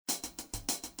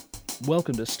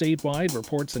Welcome to Statewide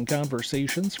Reports and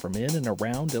Conversations from in and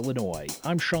around Illinois.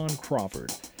 I'm Sean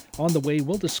Crawford. On the way,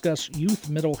 we'll discuss youth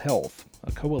mental health.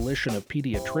 A coalition of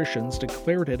pediatricians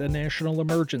declared it a national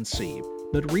emergency,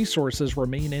 but resources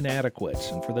remain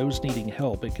inadequate, and for those needing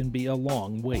help, it can be a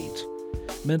long wait.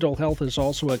 Mental health is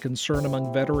also a concern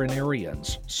among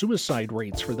veterinarians. Suicide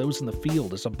rates for those in the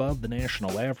field is above the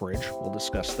national average. We'll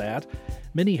discuss that.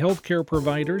 Many healthcare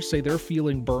providers say they're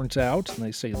feeling burnt out, and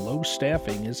they say low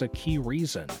staffing is a key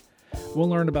reason. We'll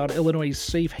learn about Illinois'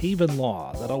 safe haven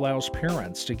law that allows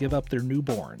parents to give up their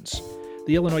newborns.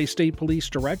 The Illinois State Police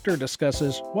Director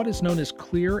discusses what is known as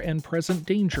clear and present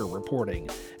danger reporting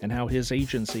and how his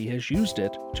agency has used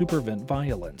it to prevent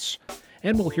violence.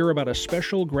 And we'll hear about a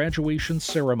special graduation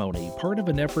ceremony, part of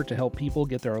an effort to help people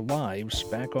get their lives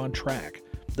back on track.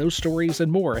 Those stories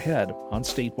and more ahead on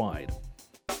Statewide.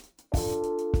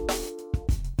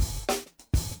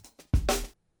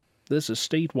 This is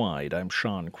Statewide. I'm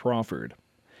Sean Crawford.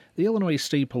 The Illinois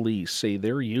State Police say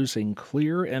they're using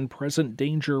clear and present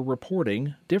danger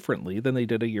reporting differently than they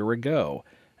did a year ago.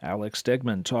 Alex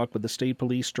Stegman talked with the State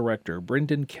Police Director,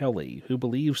 Brendan Kelly, who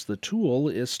believes the tool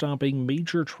is stopping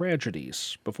major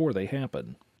tragedies before they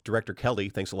happen. Director Kelly,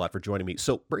 thanks a lot for joining me.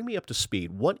 So bring me up to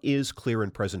speed. What is clear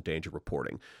and present danger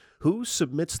reporting? Who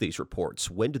submits these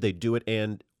reports? When do they do it?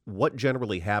 And what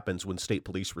generally happens when state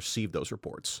police receive those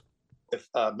reports? If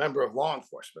a member of law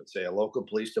enforcement, say a local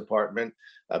police department,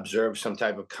 observes some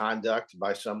type of conduct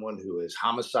by someone who is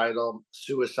homicidal,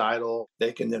 suicidal,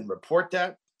 they can then report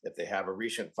that. If they have a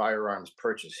recent firearms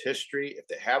purchase history, if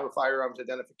they have a firearms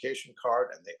identification card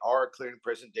and they are a clear and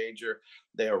present danger,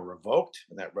 they are revoked,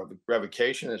 and that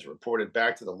revocation is reported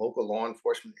back to the local law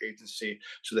enforcement agency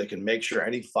so they can make sure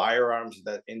any firearms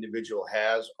that individual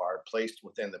has are placed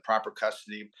within the proper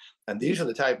custody. And these are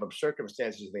the type of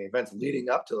circumstances and the events leading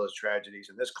up to those tragedies.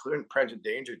 And this clear and present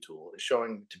danger tool is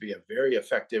showing to be a very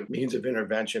effective means of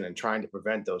intervention in trying to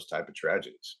prevent those type of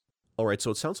tragedies. All right,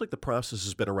 so it sounds like the process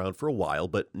has been around for a while,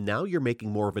 but now you're making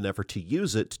more of an effort to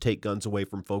use it to take guns away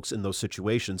from folks in those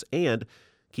situations and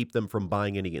keep them from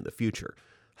buying any in the future.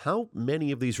 How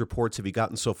many of these reports have you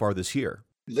gotten so far this year?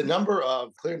 The number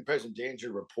of clear and present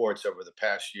danger reports over the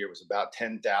past year was about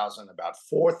 10,000. About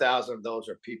 4,000 of those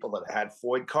are people that had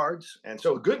FOID cards. And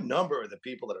so a good number of the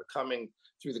people that are coming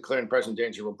through the clear and present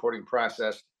danger reporting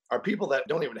process are people that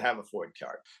don't even have a FOID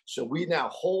card. So we now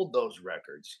hold those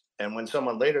records. And when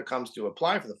someone later comes to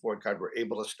apply for the FOID card, we're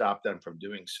able to stop them from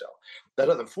doing so. That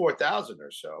other 4,000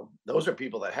 or so, those are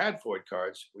people that had FOID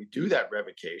cards. We do that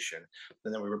revocation,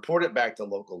 and then we report it back to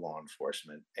local law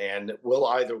enforcement. And we'll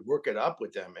either work it up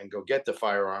with them and go get the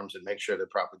firearms and make sure they're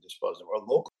properly disposed of,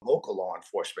 or local law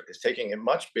enforcement is taking a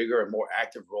much bigger and more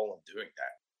active role in doing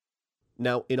that.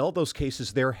 Now, in all those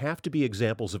cases, there have to be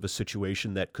examples of a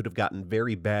situation that could have gotten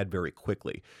very bad very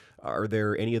quickly. Are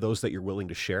there any of those that you're willing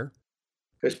to share?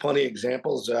 There's plenty of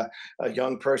examples. A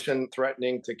young person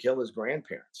threatening to kill his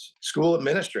grandparents. School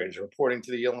administrators reporting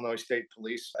to the Illinois State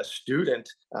Police. A student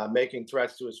making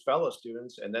threats to his fellow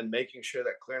students and then making sure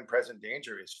that clear and present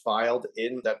danger is filed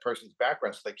in that person's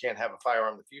background so they can't have a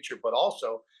firearm in the future, but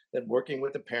also then working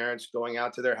with the parents, going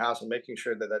out to their house and making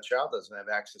sure that that child doesn't have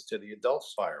access to the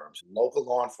adult's firearms. Local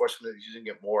law enforcement is using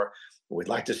it more. We'd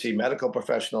like to see medical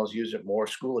professionals use it more.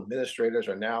 School administrators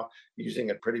are now using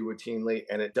it pretty routinely,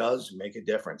 and it does make a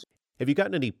difference. Have you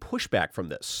gotten any pushback from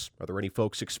this? Are there any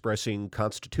folks expressing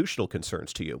constitutional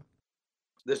concerns to you?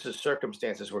 This is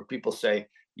circumstances where people say,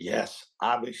 yes,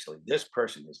 obviously, this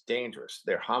person is dangerous.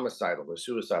 They're homicidal, they're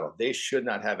suicidal. They should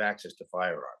not have access to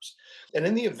firearms. And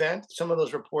in the event some of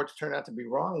those reports turn out to be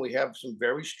wrong, we have some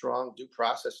very strong due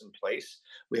process in place.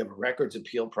 We have a records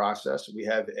appeal process. We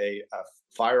have a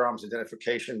firearms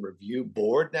identification review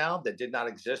board now that did not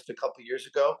exist a couple of years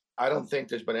ago. I don't think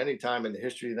there's been any time in the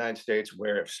history of the United States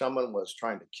where if someone was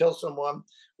trying to kill someone,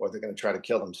 or they're going to try to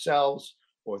kill themselves,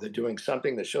 or they're doing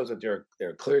something that shows that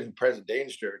they're clear and present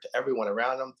danger to everyone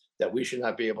around them, that we should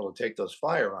not be able to take those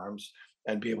firearms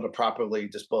and be able to properly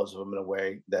dispose of them in a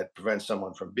way that prevents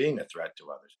someone from being a threat to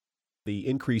others. The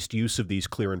increased use of these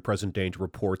clear and present danger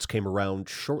reports came around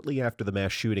shortly after the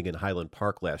mass shooting in Highland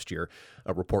Park last year.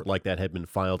 A report like that had been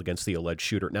filed against the alleged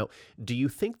shooter. Now, do you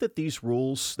think that these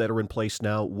rules that are in place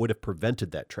now would have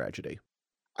prevented that tragedy?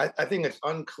 I think it's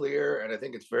unclear, and I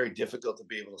think it's very difficult to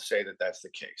be able to say that that's the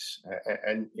case.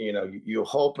 And you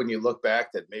hope when you look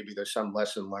back that maybe there's some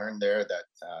lesson learned there, that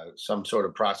some sort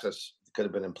of process could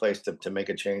have been in place to make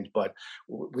a change. But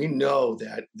we know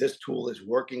that this tool is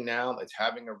working now. It's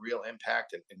having a real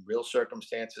impact in real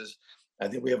circumstances. I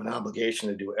think we have an obligation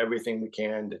to do everything we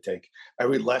can to take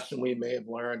every lesson we may have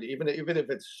learned, even if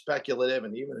it's speculative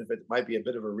and even if it might be a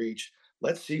bit of a reach.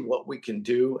 Let's see what we can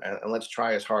do, and let's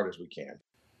try as hard as we can.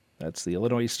 That's the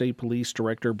Illinois State Police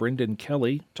Director Brendan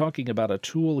Kelly talking about a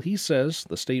tool he says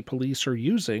the state police are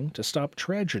using to stop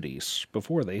tragedies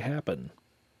before they happen.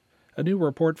 A new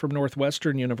report from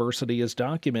Northwestern University is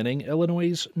documenting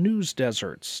Illinois' news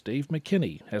deserts. Dave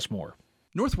McKinney has more.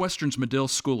 Northwestern's Medill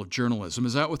School of Journalism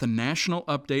is out with a national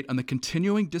update on the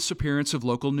continuing disappearance of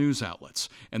local news outlets,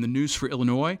 and the news for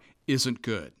Illinois isn't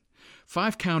good.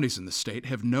 5 counties in the state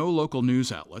have no local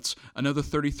news outlets. Another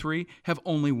 33 have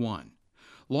only one.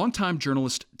 Longtime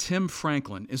journalist Tim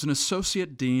Franklin is an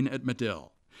associate dean at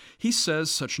Medill. He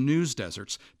says such news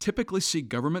deserts typically see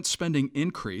government spending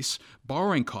increase,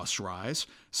 borrowing costs rise,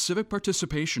 civic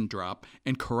participation drop,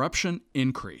 and corruption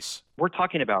increase. We're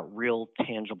talking about real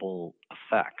tangible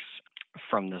effects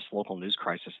from this local news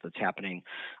crisis that's happening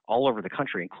all over the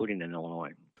country, including in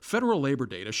Illinois. Federal labor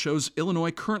data shows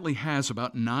Illinois currently has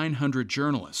about 900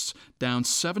 journalists, down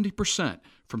 70%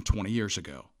 from 20 years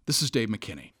ago. This is Dave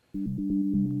McKinney.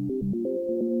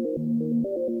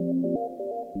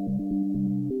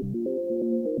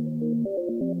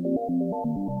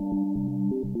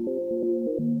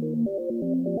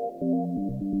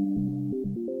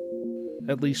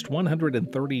 At least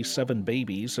 137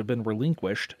 babies have been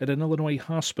relinquished at an Illinois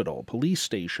hospital, police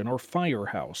station, or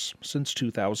firehouse since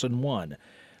 2001.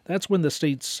 That's when the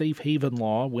state's safe haven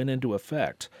law went into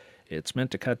effect. It's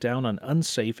meant to cut down on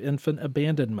unsafe infant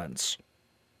abandonments.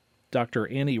 Dr.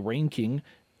 Annie Reinking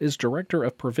is Director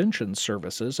of Prevention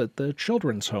Services at the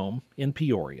Children's Home in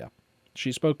Peoria.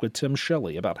 She spoke with Tim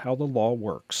Shelley about how the law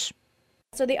works.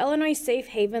 So the Illinois Safe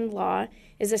Haven Law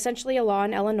is essentially a law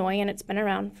in Illinois, and it's been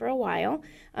around for a while.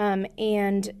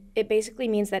 And it basically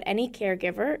means that any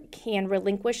caregiver can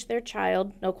relinquish their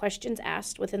child, no questions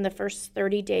asked, within the first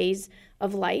 30 days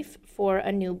of life for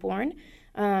a newborn,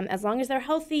 as long as they're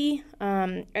healthy.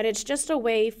 And it's just a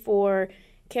way for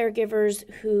caregivers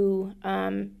who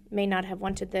may not have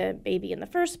wanted the baby in the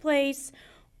first place,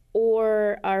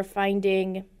 or are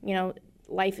finding,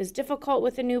 life is difficult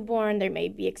with a newborn, they may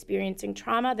be experiencing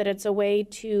trauma, that it's a way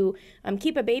to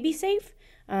keep a baby safe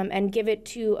and give it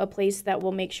to a place that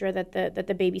will make sure that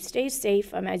the baby stays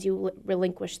safe as you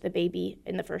relinquish the baby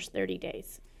in the first 30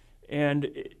 days. And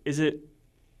is it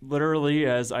literally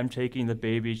as I'm taking the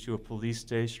baby to a police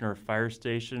station or a fire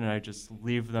station and I just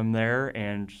leave them there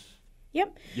and...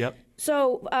 Yep.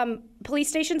 So police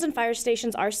stations and fire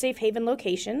stations are safe haven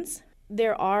locations.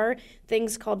 There are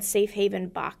things called safe haven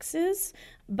boxes,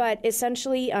 but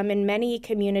essentially in many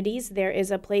communities there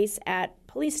is a place at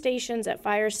police stations, at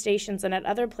fire stations, and at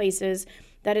other places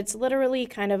that it's literally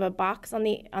kind of a box on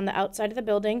the outside of the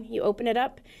building. You open it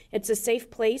up. It's a safe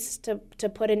place to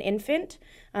put an infant.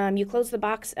 You close the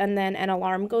box, and then an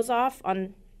alarm goes off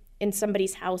in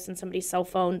somebody's house, in somebody's cell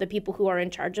phone, the people who are in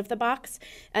charge of the box,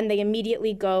 and they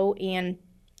immediately go and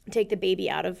take the baby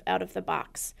out of the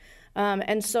box.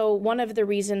 And so one of the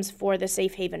reasons for the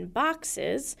safe haven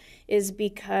boxes is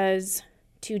because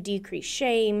to decrease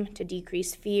shame, to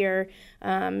decrease fear,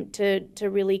 to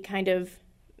really kind of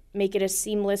make it a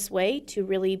seamless way to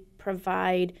really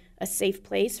provide a safe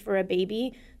place for a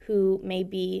baby who may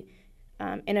be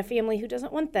in a family who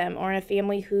doesn't want them, or in a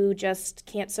family who just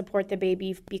can't support the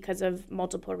baby because of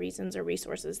multiple reasons or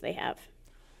resources they have.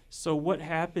 So what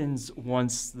happens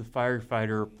once the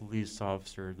firefighter or police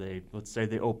officer, let's say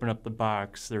they open up the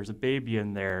box, there's a baby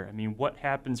in there. I mean, what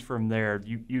happens from there?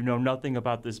 You know nothing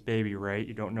about this baby, right?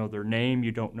 You don't know their name,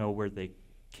 you don't know where they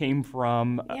came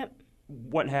from. Yep.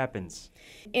 What happens?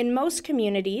 In most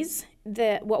communities,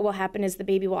 what will happen is the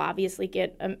baby will obviously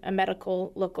get a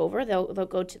medical look over. They'll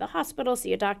go to the hospital,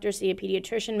 see a doctor, see a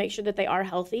pediatrician, make sure that they are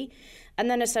healthy,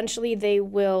 and then essentially they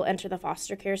will enter the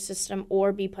foster care system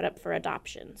or be put up for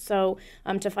adoption. So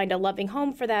to find a loving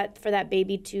home for that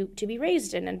baby to be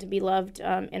raised in and to be loved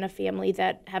in a family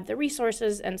that have the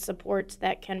resources and support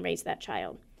that can raise that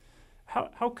child.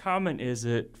 How common is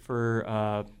it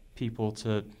for people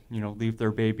to leave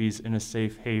their babies in a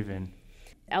safe haven?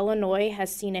 Illinois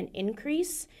has seen an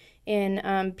increase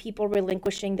in people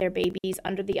relinquishing their babies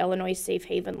under the Illinois Safe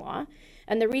Haven Law.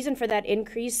 And the reason for that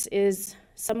increase is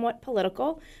somewhat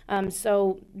political.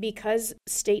 So because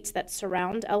states that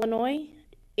surround Illinois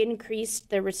increased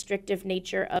the restrictive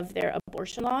nature of their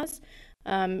abortion laws,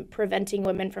 preventing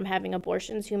women from having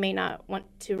abortions who may not want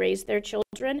to raise their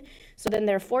children. So then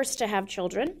they're forced to have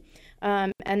children.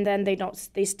 and then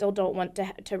they still don't want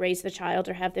to raise the child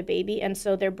or have the baby, and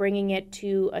so they're bringing it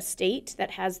to a state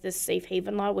that has this safe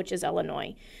haven law, which is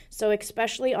Illinois. So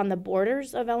especially on the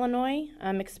borders of Illinois,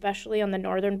 especially on the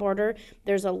northern border,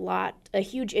 there's a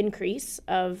huge increase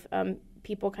of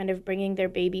people kind of bringing their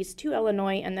babies to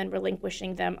Illinois and then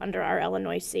relinquishing them under our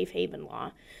Illinois safe haven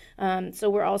law. So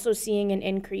we're also seeing an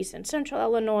increase in central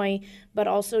Illinois, but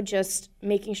also just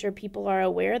making sure people are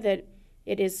aware that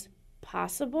it is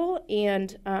possible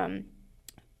and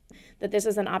that this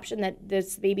is an option, that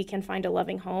this baby can find a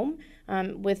loving home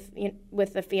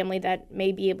with a family that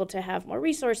may be able to have more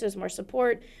resources, more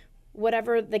support,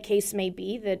 whatever the case may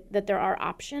be, that there are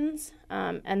options,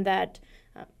 and that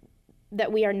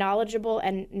we are knowledgeable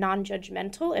and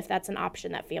non-judgmental if that's an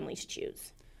option that families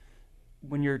choose.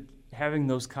 When you're having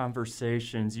those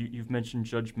conversations, you've mentioned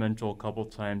judgmental a couple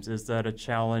times. Is that a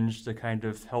challenge to kind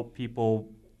of help people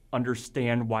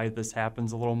understand why this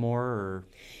happens a little more? Or?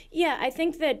 Yeah, I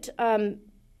think that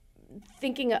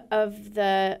thinking of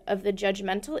the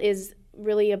judgmental is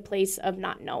really a place of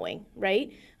not knowing,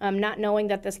 right? Not knowing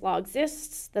that this law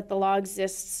exists, that the law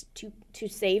exists to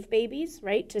save babies,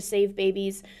 right? To save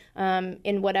babies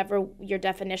in whatever your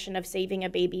definition of saving a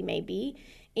baby may be,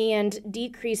 and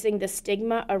decreasing the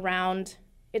stigma around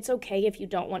it's okay if you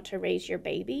don't want to raise your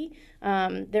baby.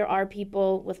 There are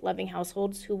people with loving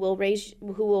households who will raise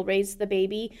the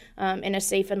baby in a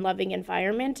safe and loving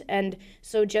environment. And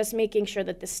so just making sure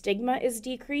that the stigma is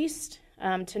decreased,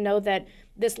 to know that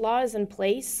this law is in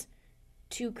place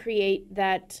to create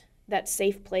that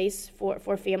safe place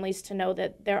for families to know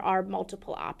that there are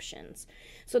multiple options.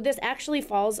 So this actually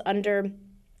falls under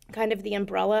kind of the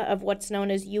umbrella of what's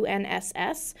known as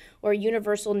UNSS, or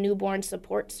Universal Newborn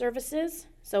Support Services.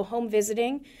 So home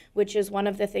visiting, which is one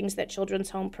of the things that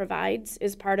Children's Home provides,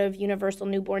 is part of Universal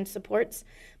Newborn Supports.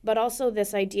 But also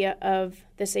this idea of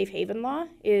the safe haven law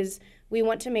is we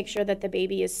want to make sure that the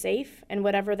baby is safe, and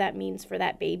whatever that means for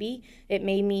that baby. It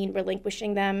may mean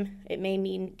relinquishing them. It may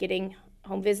mean getting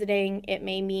home visiting. It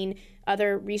may mean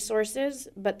other resources,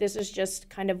 but this is just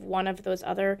kind of one of those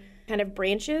other kind of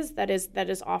branches that is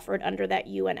offered under that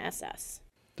UNSS.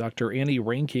 Dr. Annie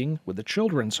Ranking with the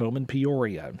Children's Home in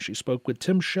Peoria. She spoke with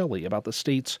Tim Shelley about the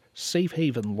state's safe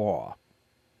haven law.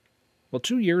 Well,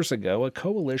 2 years ago, a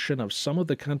coalition of some of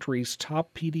the country's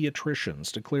top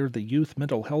pediatricians declared the youth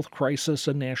mental health crisis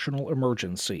a national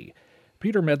emergency.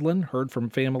 Peter Medlin heard from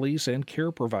families and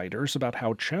care providers about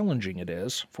how challenging it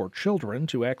is for children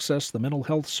to access the mental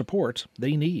health support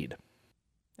they need.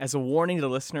 As a warning to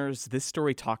listeners, this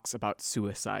story talks about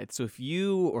suicide. So if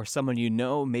you or someone you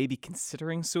know may be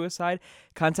considering suicide,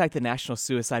 contact the National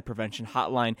Suicide Prevention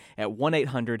Hotline at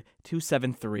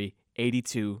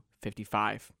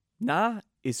 1-800-273-8255. Na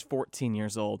is 14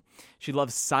 years old. She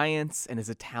loves science and is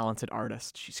a talented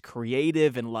artist. She's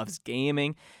creative and loves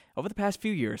gaming. Over the past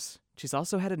few years, she's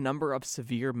also had a number of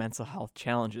severe mental health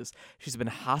challenges. She's been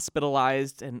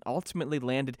hospitalized and ultimately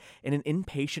landed in an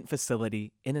inpatient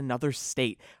facility in another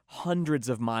state, hundreds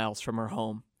of miles from her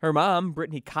home. Her mom,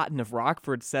 Brittany Cotton of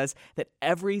Rockford, says that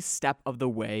every step of the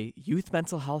way, youth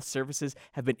mental health services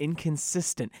have been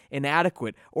inconsistent,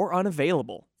 inadequate, or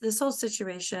unavailable. This whole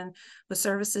situation with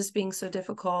services being so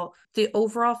difficult, the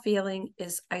overall feeling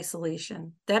is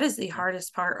isolation. That is the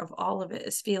hardest part of all of it,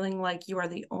 is feeling like you are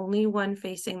the only one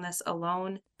facing this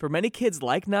alone. For many kids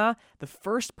like Na, the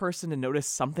first person to notice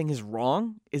something is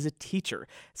wrong is a teacher.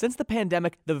 Since the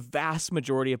pandemic, the vast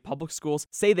majority of public schools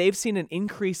say they've seen an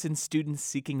increase in students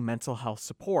seeking mental health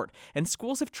support, and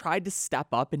schools have tried to step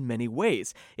up in many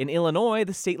ways. In Illinois,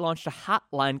 the state launched a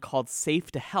hotline called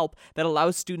Safe to Help that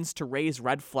allows students to raise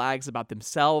red flags about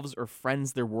themselves or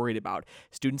friends they're worried about.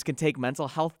 Students can take mental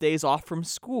health days off from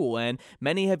school, and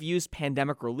many have used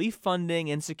pandemic relief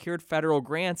funding and secured federal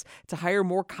grants to hire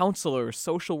more counselors,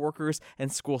 social workers,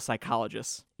 and school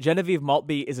psychologists. Genevieve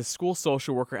Maltby is a school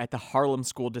social worker at the Harlem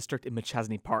School District in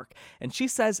Machesney Park, and she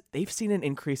says they've seen an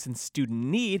increase in student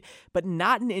need, but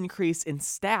not an increase in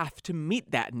staff to meet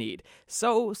that need.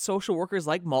 So social workers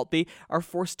like Maltby are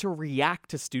forced to react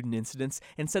to student incidents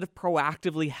instead of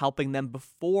proactively helping them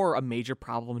before a major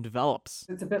problem develops.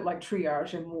 It's a bit like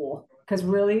triage in war. Because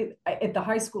really, at the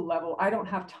high school level, I don't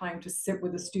have time to sit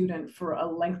with a student for a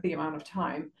lengthy amount of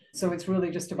time. So it's really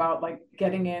just about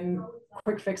getting in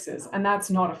quick fixes, and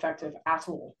that's not effective at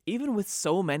all. Even with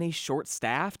so many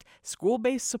short-staffed,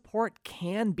 school-based support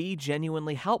can be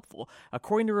genuinely helpful.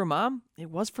 According to her mom,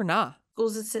 it was for Na.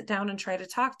 Schools would sit down and try to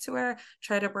talk to her,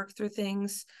 try to work through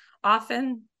things.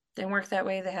 Often, they didn't work that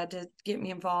way. They had to get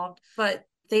me involved. But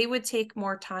they would take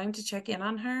more time to check in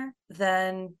on her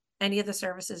than any of the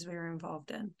services we were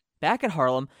involved in. Back at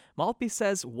Harlem, Maltby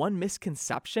says one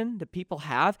misconception that people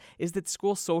have is that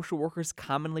school social workers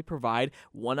commonly provide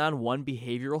one-on-one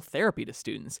behavioral therapy to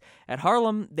students. At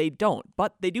Harlem, they don't,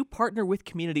 but they do partner with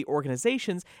community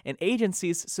organizations and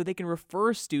agencies so they can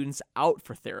refer students out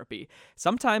for therapy.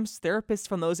 Sometimes therapists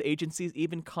from those agencies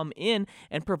even come in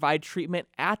and provide treatment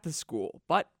at the school,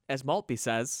 but as Maltby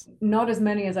says, not as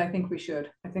many as I think we should.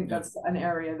 I think that's an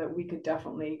area that we could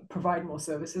definitely provide more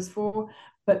services for.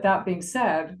 But that being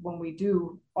said, when we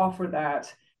do offer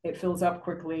that, it fills up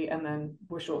quickly and then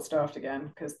we're short-staffed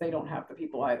again because they don't have the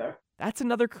people either. That's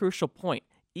another crucial point.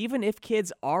 Even if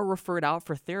kids are referred out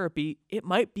for therapy, it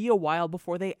might be a while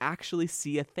before they actually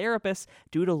see a therapist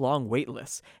due to long wait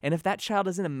lists. And if that child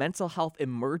is in a mental health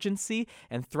emergency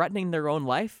and threatening their own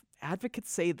life,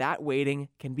 advocates say that waiting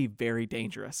can be very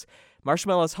dangerous.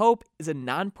 Marshmallow's Hope is a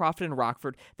nonprofit in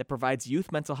Rockford that provides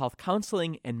youth mental health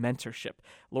counseling and mentorship.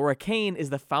 Laura Kane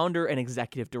is the founder and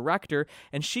executive director,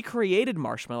 and she created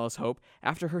Marshmallow's Hope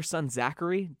after her son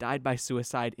Zachary died by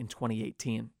suicide in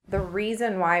 2018. The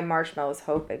reason why Marshmallow's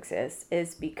Hope exists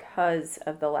is because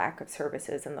of the lack of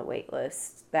services and the wait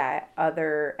lists that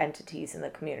other entities in the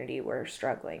community were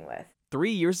struggling with. 3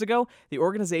 years ago, the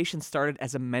organization started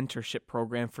as a mentorship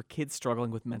program for kids struggling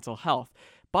with mental health.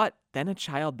 But then a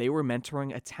child they were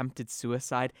mentoring attempted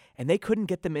suicide, and they couldn't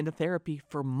get them into therapy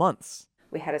for months.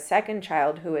 We had a second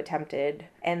child who attempted,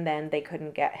 and then they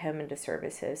couldn't get him into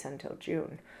services until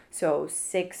June. So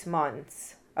 6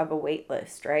 months of a wait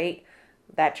list, right?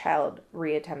 That child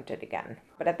reattempted again.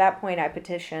 But at that point, I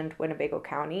petitioned Winnebago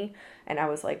County, and I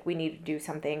was like, we need to do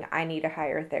something. I need to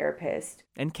hire a therapist.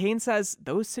 And Kane says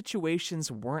those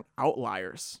situations weren't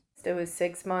outliers. It was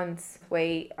 6 months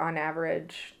wait on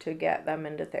average to get them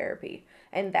into therapy,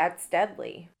 and that's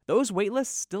deadly. Those waitlists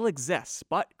still exist,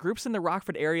 but groups in the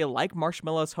Rockford area like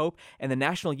Marshmallow's Hope and the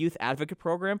National Youth Advocate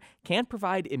Program can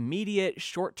provide immediate,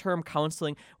 short-term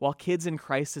counseling while kids in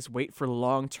crisis wait for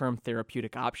long-term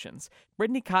therapeutic options.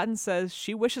 Brittany Cotton says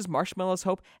she wishes Marshmallow's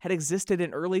Hope had existed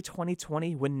in early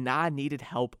 2020 when Na needed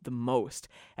help the most.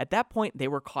 At that point, they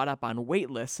were caught up on wait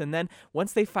lists, and then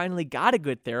once they finally got a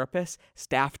good therapist,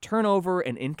 staff turnover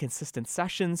and inconsistent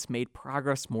sessions made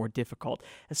progress more difficult,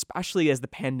 especially as the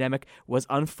pandemic was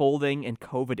unfolding and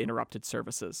COVID interrupted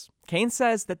services. Kane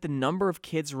says that the number of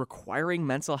kids requiring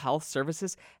mental health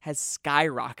services has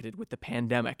skyrocketed with the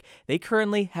pandemic. They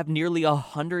currently have nearly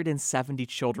 170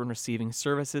 children receiving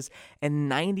services,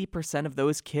 and 90% of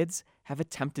those kids have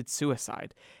attempted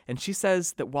suicide. And she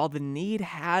says that while the need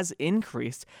has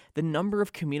increased, the number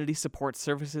of community support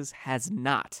services has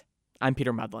not. I'm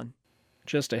Peter Medlin.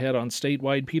 Just ahead on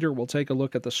Statewide, Peter will take a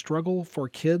look at the struggle for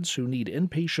kids who need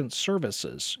inpatient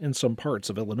services in some parts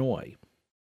of Illinois.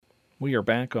 We are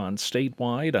back on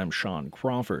Statewide. I'm Sean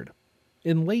Crawford.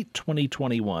 In late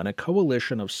 2021, a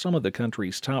coalition of some of the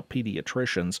country's top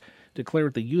pediatricians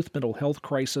declared the youth mental health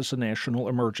crisis a national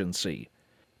emergency.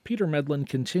 Peter Medlin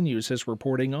continues his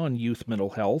reporting on youth mental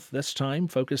health, this time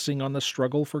focusing on the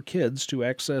struggle for kids to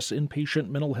access inpatient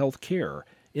mental health care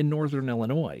in northern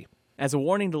Illinois. As a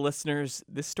warning to listeners,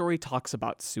 this story talks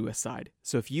about suicide.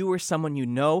 So if you or someone you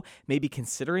know may be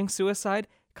considering suicide,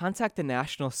 contact the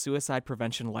National Suicide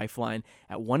Prevention Lifeline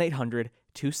at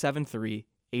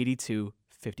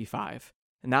 1-800-273-8255.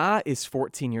 Na is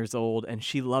 14 years old, and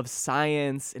she loves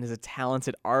science and is a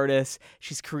talented artist.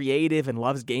 She's creative and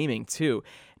loves gaming, too.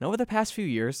 And over the past few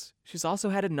years, she's also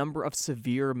had a number of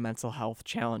severe mental health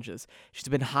challenges. She's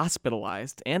been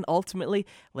hospitalized and ultimately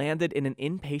landed in an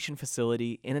inpatient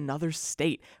facility in another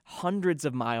state, hundreds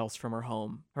of miles from her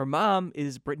home. Her mom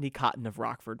is Brittany Cotton of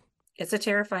Rockford. It's a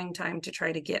terrifying time to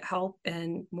try to get help,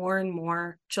 and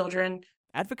more children.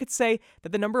 Advocates say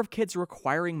that the number of kids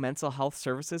requiring mental health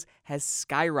services has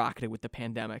skyrocketed with the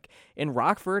pandemic. In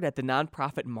Rockford, at the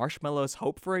nonprofit Marshmallow's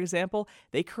Hope, for example,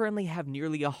 they currently have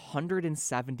nearly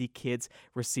 170 kids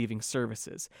receiving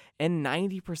services, and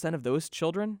 90% of those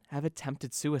children have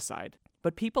attempted suicide.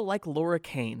 But people like Laura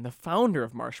Kane, the founder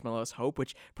of Marshmallow's Hope,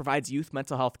 which provides youth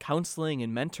mental health counseling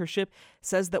and mentorship,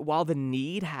 says that while the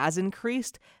need has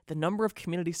increased, the number of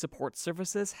community support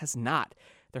services has not.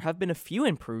 There have been a few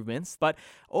improvements, but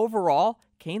overall,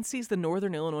 Kane sees the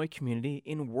Northern Illinois community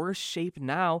in worse shape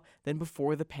now than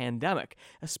before the pandemic,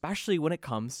 especially when it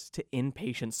comes to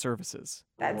inpatient services.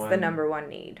 That's the number one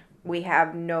need. We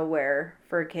have nowhere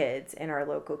for kids in our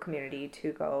local community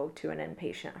to go to an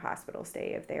inpatient hospital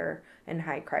stay if they're in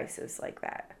high crisis like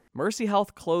that. Mercy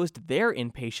Health closed their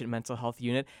inpatient mental health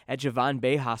unit at Javon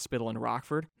Bay Hospital in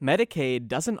Rockford. Medicaid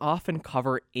doesn't often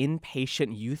cover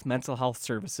inpatient youth mental health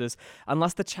services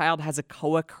unless the child has a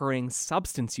co-occurring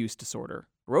substance use disorder.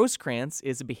 Rosecrans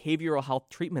is a behavioral health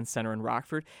treatment center in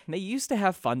Rockford, and they used to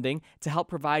have funding to help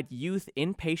provide youth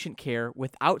inpatient care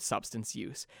without substance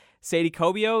use. Sadie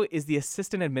Cobio is the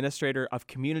assistant administrator of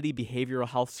community behavioral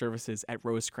health services at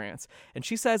Rosecrans, and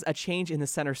she says a change in the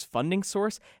center's funding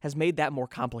source has made that more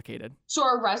complicated. So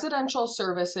our residential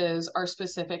services are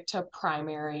specific to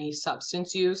primary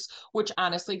substance use, which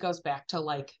honestly goes back to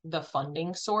like the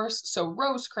funding source. So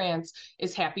Rosecrans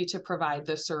is happy to provide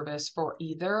the service for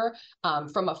either.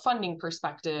 From a funding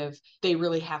perspective, they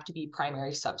really have to be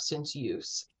primary substance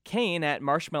use. Kane at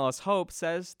Marshmallows Hope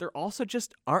says there also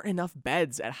just aren't enough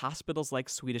beds at hospitals like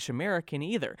Swedish American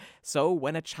either. So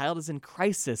when a child is in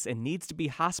crisis and needs to be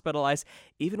hospitalized,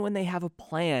 even when they have a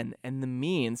plan and the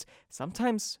means,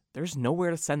 sometimes there's nowhere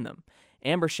to send them.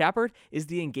 Amber Shepard is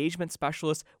the engagement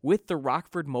specialist with the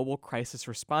Rockford Mobile Crisis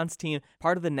Response Team,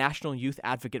 part of the National Youth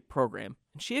Advocate Program,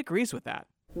 and she agrees with that.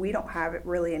 We don't have it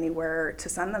really anywhere to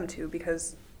send them to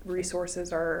because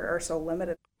resources are so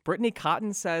limited. Brittany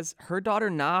Cotton says her daughter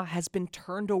Na has been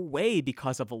turned away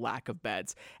because of a lack of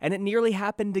beds, and it nearly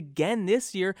happened again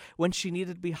this year when she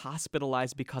needed to be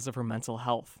hospitalized because of her mental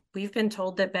health. We've been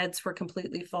told that beds were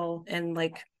completely full in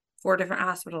like 4 different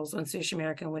hospitals when Swedish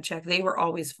American would check. They were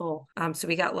always full. So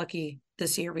we got lucky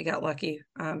this year. We got lucky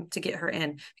to get her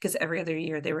in because every other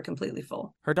year they were completely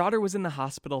full. Her daughter was in the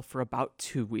hospital for about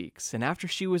 2 weeks, and after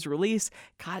she was released,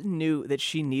 Cotton knew that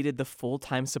she needed the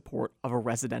full-time support of a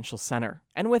residential center.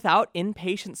 And without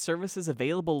inpatient services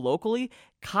available locally,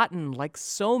 Cotton, like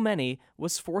so many,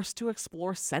 was forced to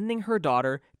explore sending her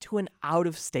daughter to an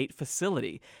out-of-state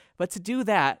facility. But to do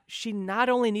that, she not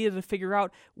only needed to figure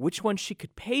out which one she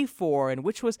could pay for and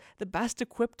which was the best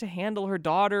equipped to handle her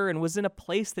daughter and was in a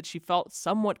place that she felt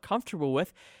somewhat comfortable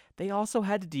with, they also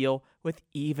had to deal with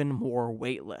even more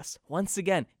wait lists. Once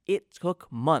again, it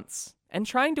took months. And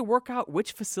trying to work out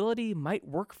which facility might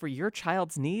work for your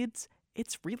child's needs,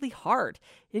 it's really hard.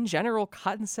 In general,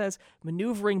 Cotton says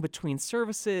maneuvering between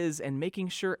services and making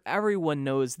sure everyone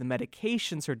knows the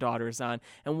medications her daughter's on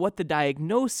and what the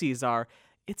diagnoses are,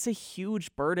 it's a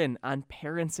huge burden on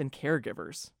parents and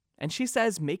caregivers. And she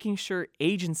says making sure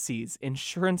agencies,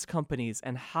 insurance companies,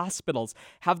 and hospitals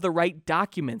have the right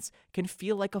documents can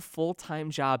feel like a full-time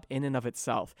job in and of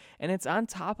itself. And it's on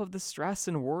top of the stress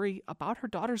and worry about her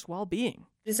daughter's well-being.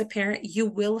 As a parent, you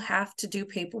will have to do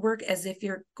paperwork as if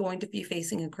you're going to be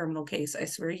facing a criminal case. I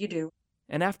swear you do.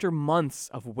 And after months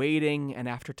of waiting and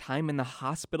after time in the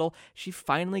hospital, she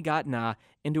finally got Na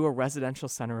into a residential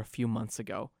center a few months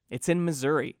ago. It's in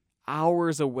Missouri,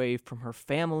 hours away from her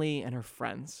family and her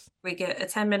friends. We get a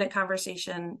 10-minute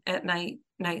conversation at night,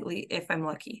 nightly, if I'm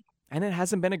lucky. And it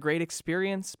hasn't been a great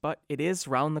experience, but it is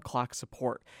round-the-clock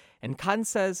support. And Cotton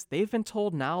says they've been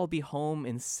told Na will be home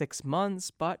in 6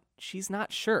 months, but she's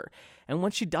not sure. And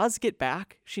when she does get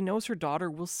back, she knows her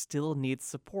daughter will still need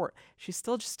support. She's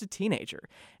still just a teenager.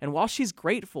 And while she's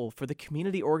grateful for the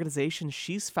community organizations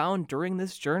she's found during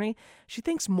this journey, she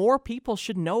thinks more people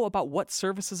should know about what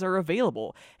services are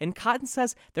available. And Cotton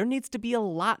says there needs to be a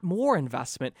lot more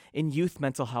investment in youth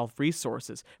mental health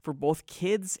resources for both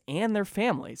kids and their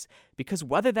families, because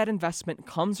whether that investment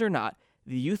comes or not,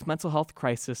 the youth mental health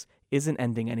crisis isn't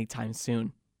ending anytime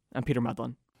soon. I'm Peter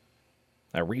Medlin.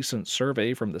 A recent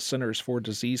survey from the Centers for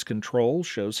Disease Control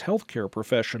shows healthcare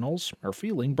professionals are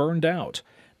feeling burned out.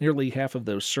 Nearly half of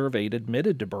those surveyed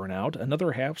admitted to burnout.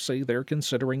 Another half say they're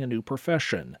considering a new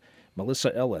profession.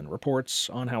 Melissa Ellen reports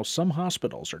on how some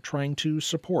hospitals are trying to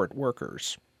support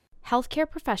workers. Healthcare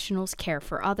professionals care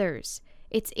for others.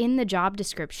 It's in the job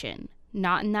description.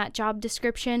 Not in that job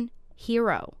description,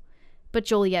 hero. But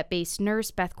Joliet-based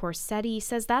nurse Beth Corsetti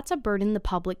says that's a burden the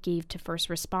public gave to first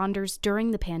responders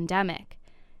during the pandemic.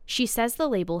 She says the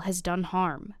label has done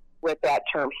harm. With that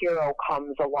term hero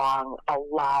comes along a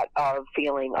lot of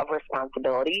feeling of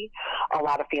responsibility, a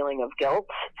lot of feeling of guilt,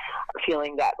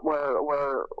 feeling that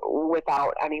we're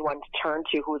without anyone to turn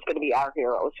to who's going to be our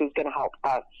heroes, who's going to help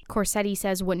us. Corsetti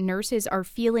says what nurses are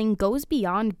feeling goes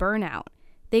beyond burnout.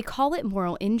 They call it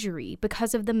moral injury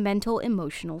because of the mental,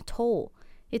 emotional toll.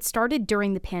 It started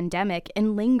during the pandemic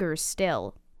and lingers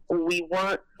still. We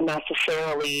weren't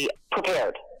necessarily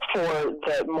prepared for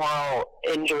the moral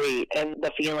injury and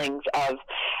the feelings of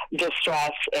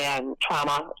distress and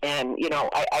trauma. And,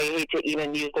 I hate to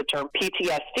even use the term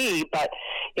PTSD, but,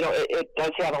 it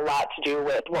does have a lot to do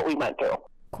with what we went through.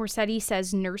 Corsetti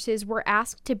says nurses were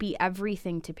asked to be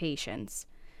everything to patients.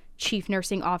 Chief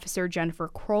Nursing Officer Jennifer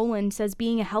Crowland says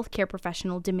being a healthcare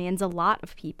professional demands a lot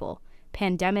of people,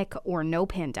 pandemic or no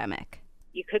pandemic.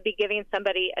 You could be giving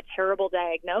somebody a terrible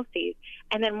diagnosis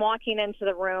and then walking into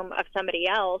the room of somebody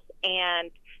else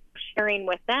and sharing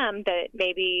with them that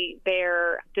maybe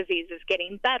their disease is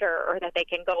getting better or that they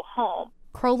can go home.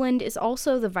 Croland is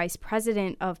also the vice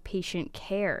president of patient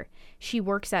care. She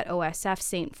works at OSF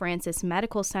St. Francis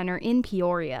Medical Center in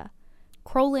Peoria.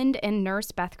 Croland and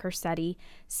nurse Beth Corsetti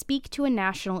speak to a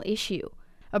national issue,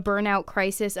 a burnout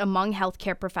crisis among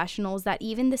healthcare professionals that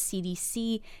even the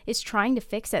CDC is trying to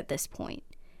fix at this point.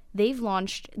 They've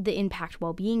launched the Impact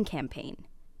Wellbeing campaign.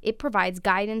 It provides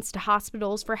guidance to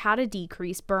hospitals for how to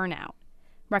decrease burnout.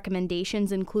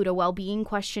 Recommendations include a well-being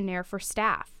questionnaire for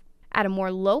staff. At a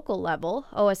more local level,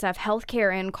 OSF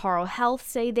Healthcare and Carle Health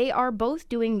say they are both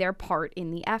doing their part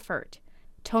in the effort.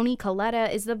 Tony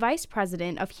Coletta is the vice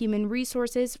president of human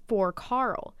resources for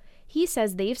Carle. He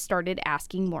says they've started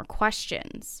asking more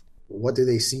questions. What do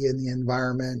they see in the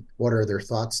environment? What are their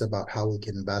thoughts about how we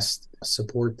can best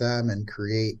support them and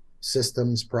create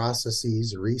systems,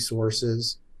 processes,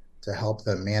 resources to help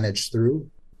them manage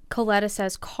through? Coletta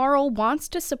says Carle wants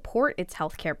to support its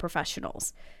healthcare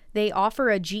professionals. They offer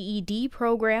a GED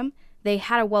program, they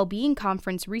had a well-being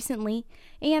conference recently,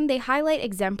 and they highlight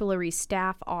exemplary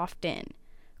staff often.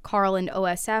 Carle and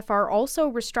OSF are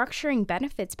also restructuring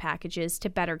benefits packages to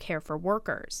better care for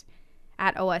workers.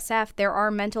 At OSF, there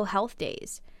are mental health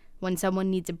days. When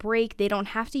someone needs a break, they don't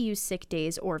have to use sick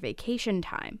days or vacation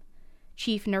time.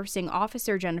 Chief Nursing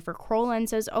Officer Jennifer Croland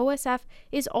says OSF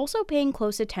is also paying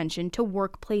close attention to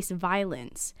workplace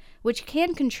violence, which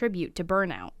can contribute to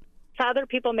burnout. So other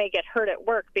people may get hurt at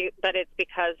work, but it's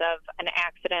because of an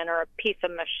accident or a piece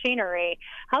of machinery.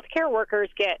 Healthcare workers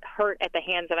get hurt at the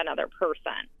hands of another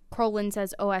person. Croland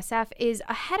says OSF is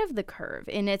ahead of the curve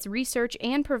in its research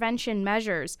and prevention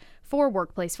measures for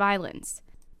workplace violence.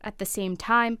 At the same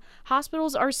time,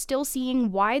 hospitals are still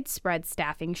seeing widespread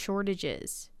staffing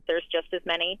shortages. There's just as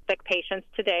many sick patients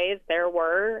today as there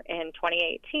were in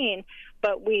 2018,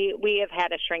 but we have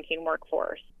had a shrinking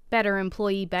workforce. Better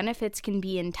employee benefits can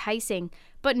be enticing,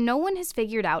 but no one has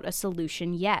figured out a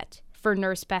solution yet. For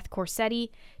nurse Beth Corsetti,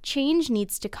 change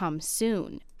needs to come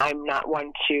soon. I'm not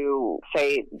one to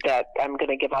say that I'm going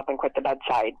to give up and quit the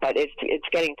bedside, but it's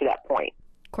getting to that point.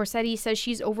 Corsetti says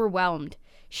she's overwhelmed.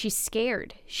 She's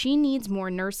scared. She needs more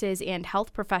nurses and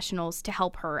health professionals to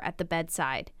help her at the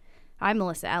bedside. I'm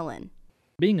Melissa Ellen.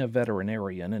 Being a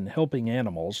veterinarian and helping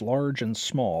animals, large and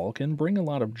small, can bring a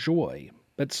lot of joy.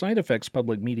 But Side Effects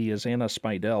Public Media's Anna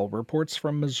Spidell reports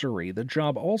from Missouri the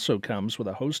job also comes with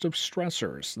a host of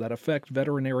stressors that affect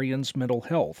veterinarians' mental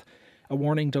health. A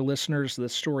warning to listeners,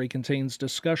 this story contains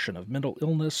discussion of mental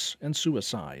illness and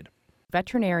suicide.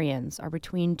 Veterinarians are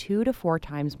between 2 to 4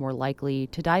 times more likely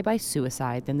to die by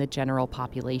suicide than the general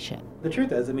population. The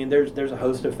truth is, there's a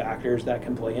host of factors that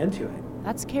can play into it.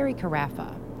 That's Kerry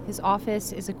Carafa. His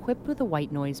office is equipped with a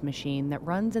white noise machine that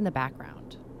runs in the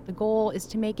background. The goal is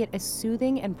to make it as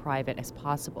soothing and private as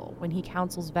possible when he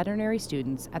counsels veterinary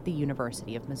students at the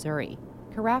University of Missouri.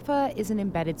 Carafa is an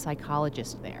embedded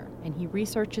psychologist there, and he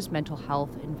researches mental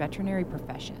health in veterinary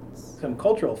professions. Some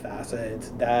cultural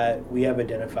facets that we have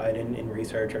identified in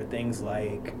research are things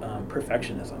like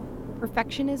perfectionism.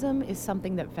 Perfectionism is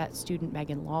something that vet student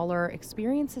Megan Lawler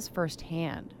experiences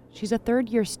firsthand. She's a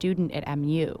third-year student at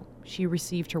MU. She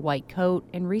received her white coat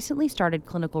and recently started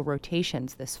clinical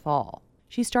rotations this fall.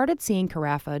 She started seeing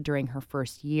Carafa during her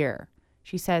first year.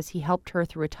 She says he helped her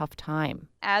through a tough time.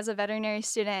 As a veterinary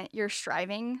student, you're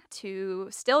striving to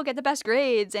still get the best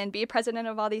grades and be a president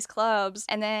of all these clubs.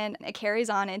 And then it carries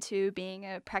on into being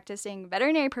a practicing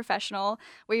veterinary professional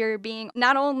where you're being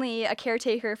not only a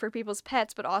caretaker for people's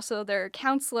pets, but also their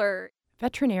counselor.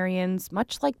 Veterinarians,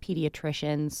 much like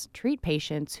pediatricians, treat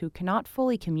patients who cannot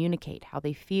fully communicate how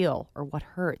they feel or what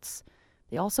hurts.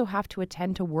 They also have to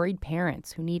attend to worried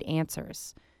parents who need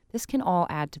answers. This can all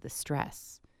add to the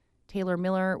stress. Taylor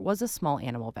Miller was a small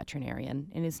animal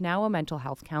veterinarian and is now a mental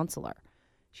health counselor.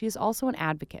 She is also an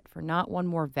advocate for Not One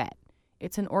More Vet.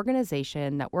 It's an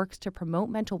organization that works to promote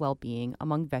mental well-being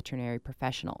among veterinary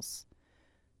professionals.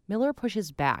 Miller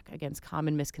pushes back against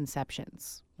common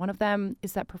misconceptions. One of them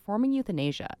is that performing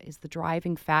euthanasia is the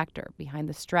driving factor behind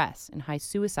the stress and high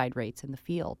suicide rates in the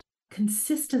field.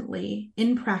 Consistently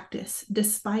in practice,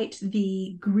 despite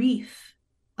the grief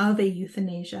of a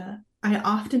euthanasia, I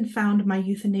often found my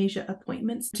euthanasia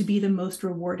appointments to be the most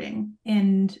rewarding.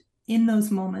 And in those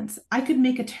moments, I could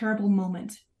make a terrible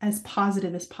moment as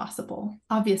positive as possible.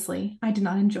 Obviously, I did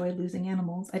not enjoy losing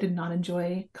animals. I did not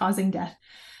enjoy causing death,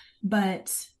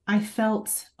 but I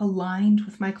felt aligned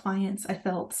with my clients. I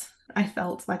felt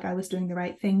like I was doing the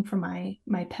right thing for my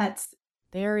pets.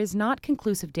 There is not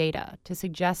conclusive data to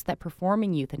suggest that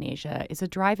performing euthanasia is a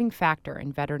driving factor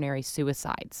in veterinary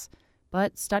suicides,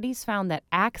 but studies found that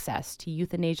access to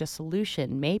euthanasia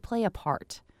solution may play a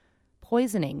part.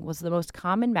 poisoning was the most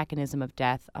common mechanism of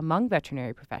death among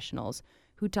veterinary professionals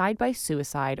who died by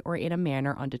suicide or in a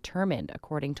manner undetermined,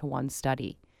 according to one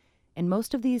study. And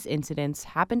most of these incidents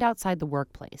happened outside the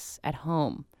workplace, at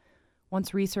home.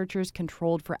 Once researchers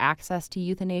controlled for access to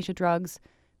euthanasia drugs,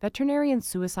 veterinarian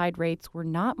suicide rates were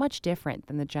not much different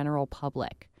than the general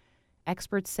public.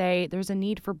 Experts say there's a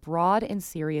need for broad and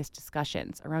serious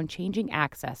discussions around changing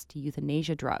access to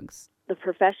euthanasia drugs. The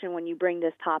profession, when you bring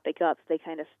this topic up, they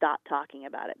kind of stop talking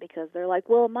about it because they're like,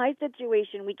 well, in my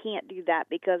situation, we can't do that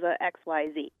because of X, Y,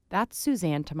 Z. That's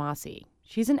Suzanne Tomasi.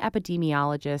 She's an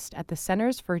epidemiologist at the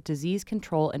Centers for Disease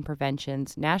Control and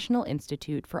Prevention's National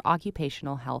Institute for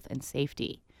Occupational Health and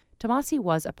Safety. Tomasi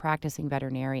was a practicing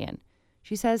veterinarian.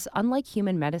 She says, unlike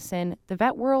human medicine, the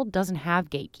vet world doesn't have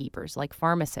gatekeepers like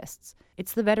pharmacists.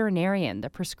 It's the veterinarian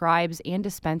that prescribes and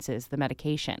dispenses the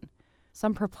medication.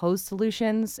 Some proposed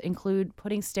solutions include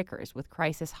putting stickers with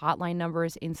crisis hotline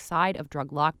numbers inside of drug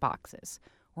lockboxes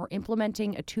or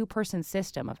implementing a two-person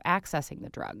system of accessing the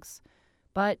drugs.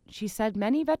 But she said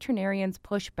many veterinarians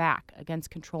push back against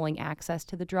controlling access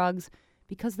to the drugs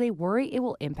because they worry it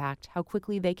will impact how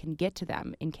quickly they can get to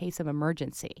them in case of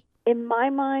emergency. In my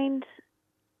mind,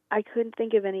 I couldn't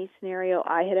think of any scenario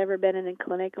I had ever been in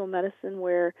clinical medicine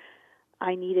where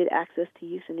I needed access to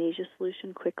euthanasia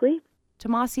solution quickly.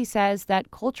 Tomasi says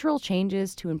that cultural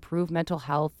changes to improve mental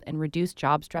health and reduce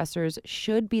job stressors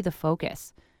should be the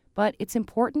focus, but it's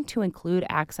important to include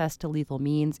access to lethal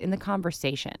means in the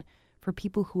conversation for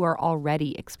people who are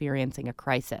already experiencing a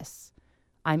crisis.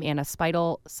 I'm Anna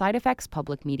Speidel, Side Effects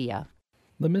Public Media.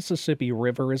 The Mississippi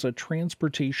River is a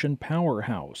transportation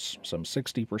powerhouse. Some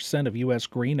 60% of U.S.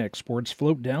 grain exports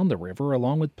float down the river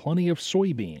along with plenty of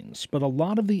soybeans, but a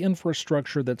lot of the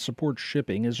infrastructure that supports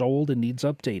shipping is old and needs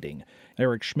updating.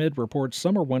 Eric Schmid reports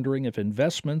some are wondering if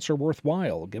investments are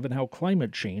worthwhile given how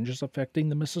climate change is affecting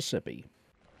the Mississippi.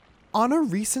 On a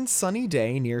recent sunny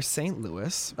day near St.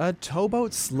 Louis, a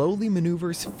towboat slowly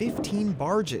maneuvers 15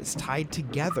 barges tied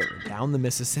together down the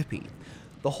Mississippi.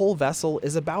 The whole vessel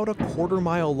is about a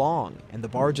quarter-mile long, and the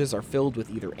barges are filled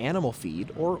with either animal feed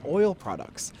or oil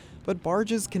products. But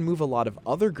barges can move a lot of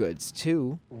other goods,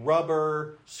 too.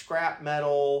 Rubber, scrap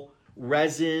metal,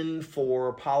 resin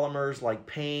for polymers like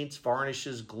paints,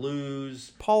 varnishes,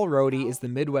 glues. Paul Rohde is the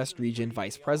Midwest Region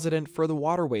Vice President for the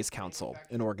Waterways Council,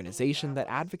 an organization that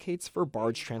advocates for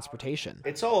barge transportation.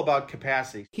 It's all about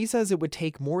capacity. He says it would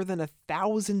take more than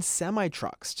 1,000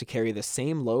 semi-trucks to carry the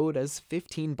same load as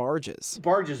 15 barges.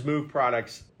 Barges move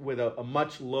products with a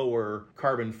much lower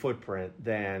carbon footprint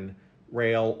than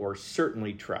rail, or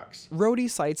certainly trucks. Rohde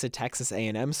cites a Texas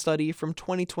A&M study from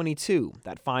 2022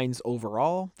 that finds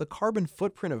overall the carbon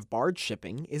footprint of barge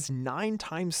shipping is 9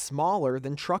 times smaller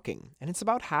than trucking, and it's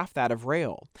about half that of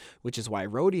rail, which is why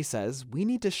Rohde says we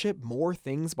need to ship more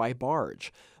things by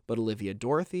barge. But Olivia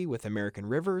Dorothy with American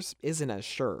Rivers isn't as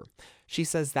sure. She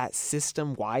says that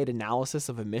system-wide analysis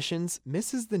of emissions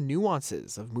misses the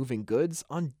nuances of moving goods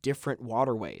on different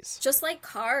waterways. Just like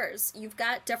cars, you've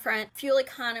got different fuel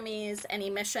economies and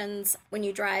emissions when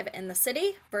you drive in the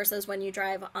city versus when you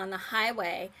drive on the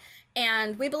highway.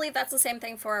 And we believe that's the same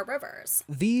thing for our rivers.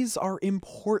 These are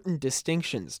important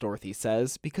distinctions, Dorothy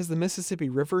says, because the Mississippi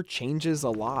River changes a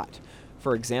lot.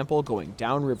 For example, going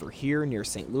downriver here near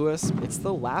St. Louis, it's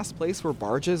the last place where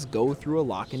barges go through a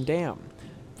lock and dam.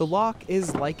 The lock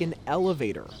is like an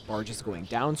elevator. Barges going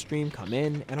downstream come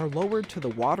in and are lowered to the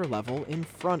water level in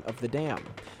front of the dam.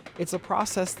 It's a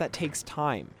process that takes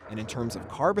time, and in terms of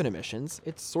carbon emissions,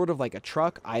 it's sort of like a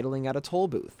truck idling at a toll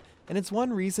booth, and it's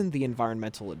one reason the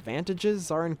environmental advantages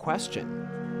are in question.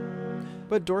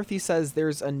 But Dorothy says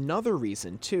there's another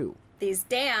reason, too. These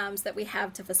dams that we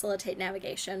have to facilitate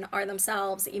navigation are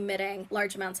themselves emitting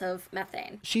large amounts of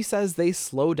methane. She says they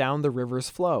slow down the river's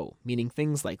flow, meaning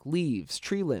things like leaves,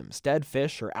 tree limbs, dead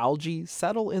fish, or algae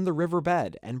settle in the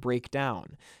riverbed and break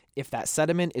down. If that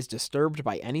sediment is disturbed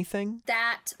by anything,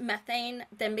 that methane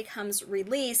then becomes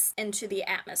released into the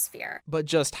atmosphere. But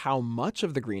just how much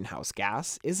of the greenhouse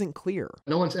gas isn't clear.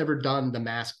 No one's ever done the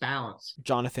mass balance.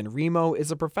 Jonathan Remo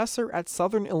is a professor at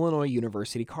Southern Illinois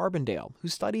University Carbondale who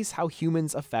studies how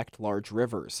humans affect large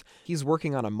rivers. He's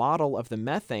working on a model of the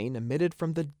methane emitted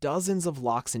from the dozens of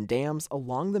locks and dams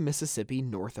along the Mississippi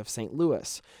north of St.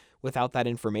 Louis. Without that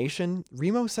information,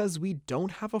 Remo says we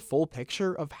don't have a full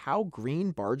picture of how green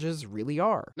barges really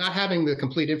are. Not having the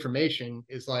complete information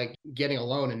is like getting a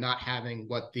loan and not having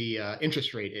what the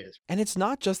interest rate is. And it's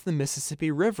not just the Mississippi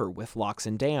River with locks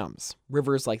and dams.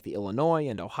 Rivers like the Illinois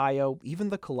and Ohio, even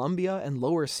the Columbia and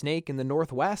Lower Snake in the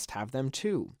Northwest have them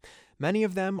too. Many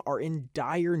of them are in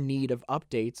dire need of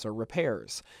updates or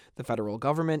repairs. The federal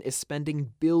government is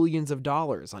spending billions of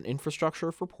dollars on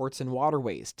infrastructure for ports and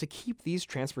waterways to keep these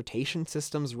transportation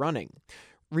systems running.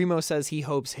 Remo says he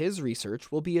hopes his research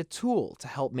will be a tool to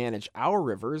help manage our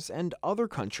rivers and other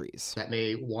countries that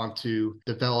may want to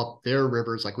develop their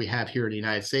rivers like we have here in the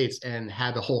United States and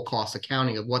have the whole cost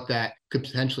accounting of what that could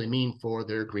potentially mean for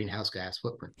their greenhouse gas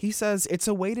footprint. He says it's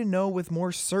a way to know with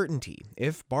more certainty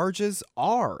if barges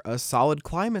are a solid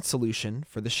climate solution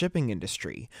for the shipping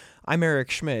industry. I'm Eric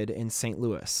Schmid in St.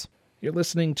 Louis. You're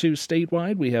listening to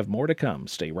Statewide. We have more to come.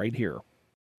 Stay right here.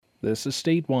 This is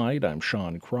Statewide. I'm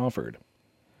Sean Crawford.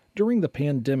 During the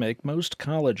pandemic, most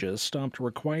colleges stopped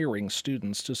requiring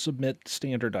students to submit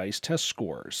standardized test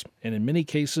scores, and in many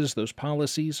cases, those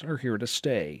policies are here to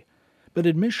stay. But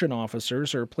admission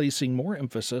officers are placing more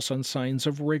emphasis on signs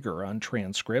of rigor on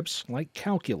transcripts, like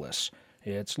calculus.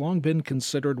 It's long been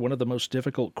considered one of the most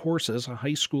difficult courses a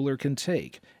high schooler can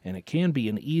take, and it can be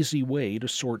an easy way to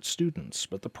sort students.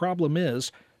 But the problem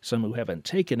is, some who haven't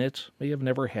taken it may have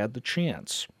never had the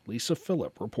chance. Lisa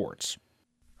Phillip reports.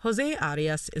 Jose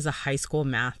Arias is a high school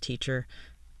math teacher,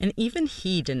 and even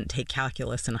he didn't take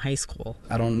calculus in high school.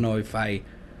 I don't know if I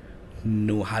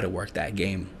knew how to work that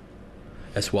game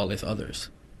as well as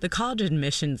others. The college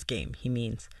admissions game, he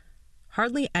means.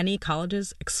 Hardly any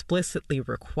colleges explicitly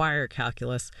require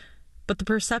calculus, but the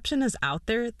perception is out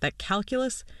there that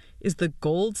calculus is the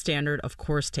gold standard of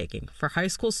course taking for high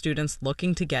school students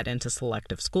looking to get into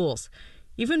selective schools,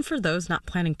 even for those not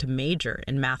planning to major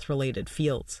in math-related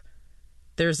fields.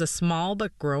 There's a small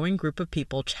but growing group of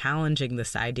people challenging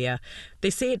this idea. They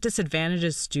say it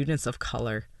disadvantages students of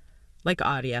color. Like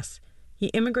Arias, he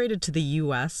immigrated to the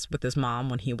U.S. with his mom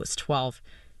when he was 12.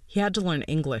 He had to learn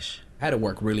English. I had to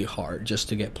work really hard just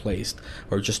to get placed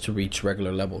or just to reach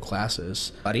regular level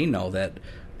classes. I didn't know that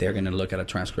they're going to look at a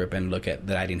transcript and look at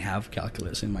that I didn't have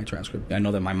calculus in my transcript. I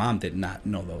know that my mom did not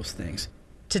know those things.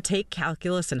 To take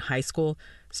calculus in high school,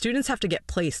 students have to get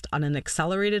placed on an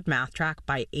accelerated math track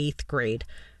by 8th grade.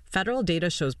 Federal data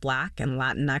shows Black and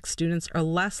Latinx students are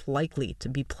less likely to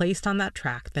be placed on that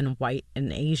track than white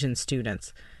and Asian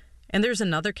students. And there's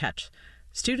another catch.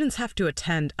 Students have to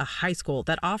attend a high school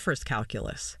that offers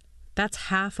calculus. That's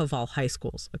half of all high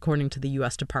schools, according to the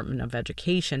U.S. Department of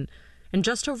Education, and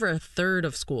just over a third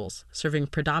of schools serving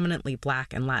predominantly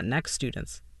Black and Latinx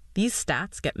students. These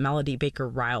stats get Melody Baker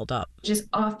riled up. Just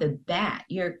off the bat,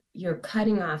 you're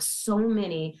cutting off so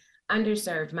many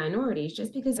underserved minorities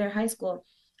just because their high school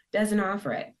doesn't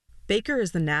offer it. Baker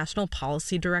is the National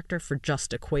Policy Director for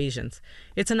Just Equations.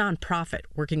 It's a nonprofit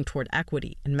working toward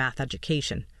equity in math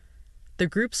education. The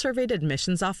group surveyed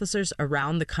admissions officers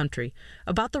around the country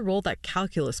about the role that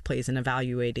calculus plays in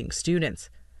evaluating students.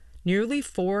 Nearly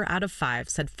 4 out of 5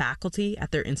 said faculty at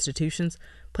their institutions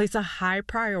place a high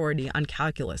priority on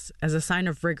calculus as a sign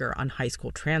of rigor on high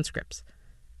school transcripts.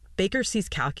 Baker sees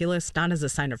calculus not as a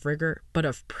sign of rigor, but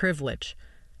of privilege.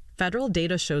 Federal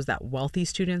data shows that wealthy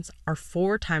students are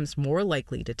 4 times more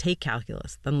likely to take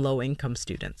calculus than low-income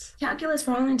students. Calculus,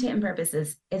 for all intent and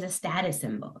purposes, is a status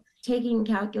symbol. Taking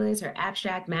calculus or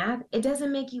abstract math, it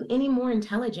doesn't make you any more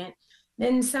intelligent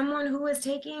than someone who is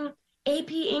taking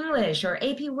AP English or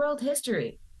AP World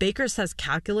History. Baker says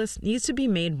calculus needs to be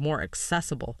made more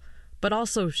accessible, but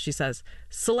also, she says,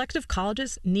 selective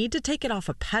colleges need to take it off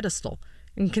a pedestal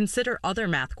and consider other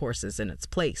math courses in its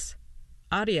place.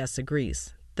 Arias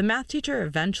agrees. The math teacher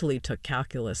eventually took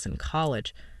calculus in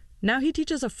college. Now he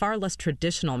teaches a far less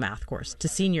traditional math course to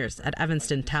seniors at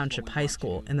Evanston Township High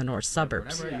School in the north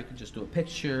suburbs. You can just do a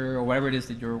picture or whatever it is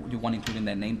that you want to include in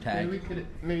that name tag.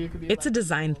 It's a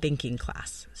design thinking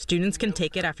class. Students can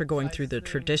take it after going through the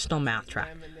traditional math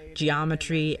track,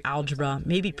 geometry, algebra,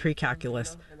 maybe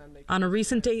pre-calculus. On a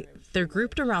recent date, they're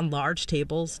grouped around large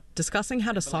tables discussing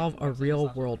how to solve a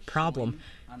real-world problem,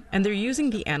 and they're using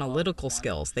the analytical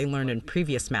skills they learned in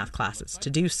previous math classes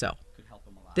to do so.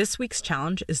 This week's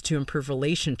challenge is to improve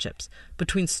relationships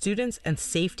between students and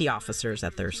safety officers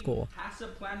at their school.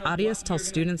 Arias tells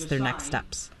students their next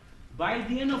steps. By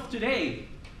the end of today,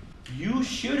 you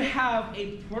should have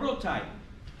a prototype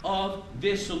of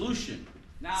this solution.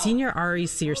 Senior Ari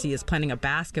Searcy is planning a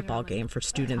basketball game for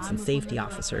students and safety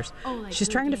officers. She's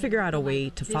trying to figure out a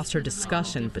way to foster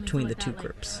discussion between the two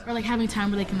groups. Or having time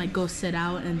where they can go sit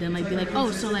out and then be like, oh,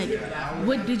 so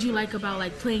what did you like about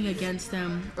playing against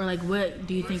them? Or what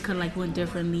do you think could went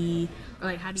differently?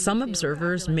 Or how do you Some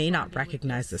observers may not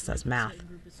recognize this as math,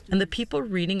 and the people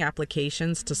reading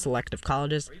applications to selective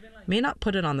colleges may not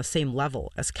put it on the same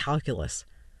level as calculus.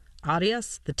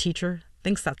 Arias, the teacher,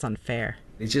 thinks that's unfair.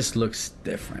 It just looks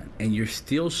different, and you're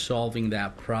still solving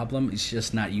that problem. It's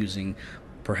just not using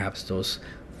perhaps those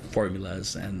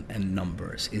formulas and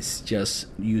numbers. It's just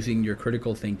using your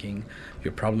critical thinking,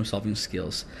 your problem-solving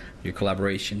skills, your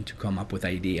collaboration to come up with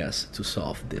ideas to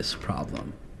solve this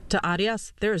problem. To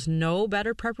Arias, there is no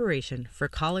better preparation for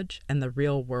college and the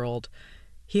real world.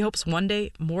 He hopes one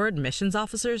day more admissions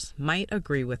officers might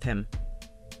agree with him.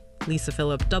 Lisa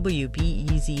Phillip,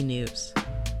 WBEZ News.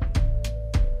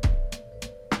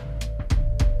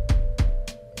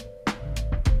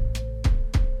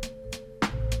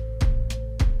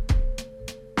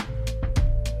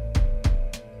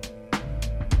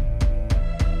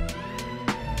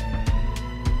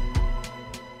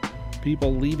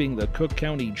 People leaving the Cook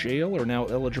County Jail are now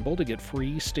eligible to get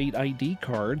free state ID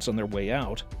cards on their way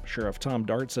out. Sheriff Tom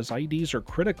Dart says IDs are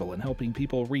critical in helping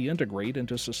people reintegrate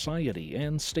into society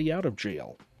and stay out of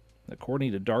jail.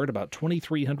 According to Dart, about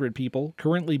 2,300 people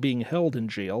currently being held in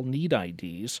jail need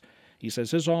IDs. He says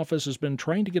his office has been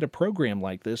trying to get a program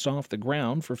like this off the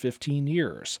ground for 15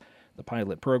 years. The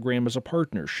pilot program is a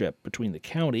partnership between the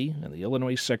county and the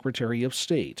Illinois Secretary of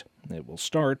State. It will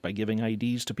start by giving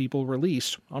IDs to people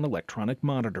released on electronic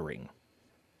monitoring.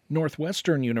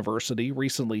 Northwestern University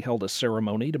recently held a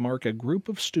ceremony to mark a group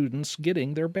of students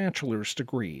getting their bachelor's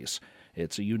degrees.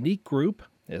 It's a unique group,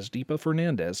 as Deepa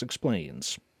Fernandez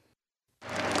explains.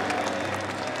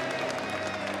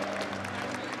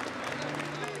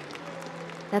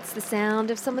 That's the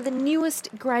sound of some of the newest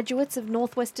graduates of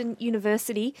Northwestern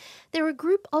University. They're a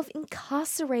group of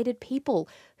incarcerated people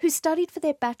who studied for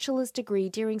their bachelor's degree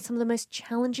during some of the most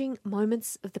challenging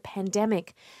moments of the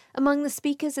pandemic. Among the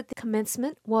speakers at the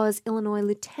commencement was Illinois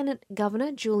Lieutenant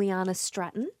Governor Juliana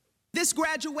Stratton. This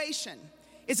graduation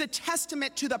is a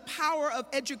testament to the power of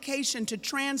education to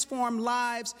transform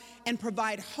lives and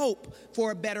provide hope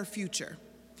for a better future.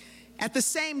 At the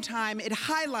same time, it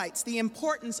highlights the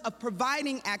importance of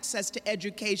providing access to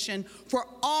education for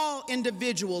all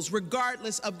individuals,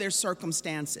 regardless of their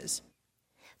circumstances.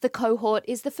 The cohort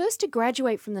is the first to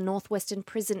graduate from the Northwestern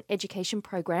Prison Education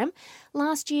Program.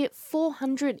 Last year,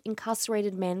 400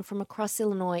 incarcerated men from across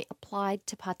Illinois applied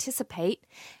to participate,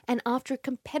 and after a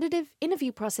competitive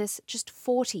interview process, just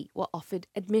 40 were offered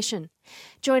admission.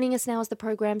 Joining us now is the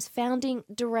program's founding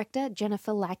director,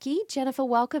 Jennifer Lackey. Jennifer,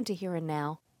 welcome to Here and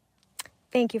Now.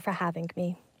 Thank you for having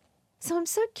me. So I'm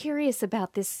so curious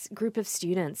about this group of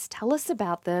students. Tell us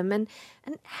about them and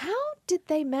how did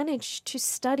they manage to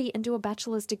study and do a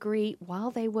bachelor's degree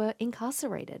while they were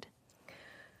incarcerated?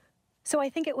 So I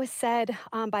think it was said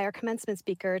by our commencement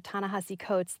speaker, Ta-Nehisi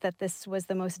Coates, that this was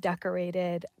the most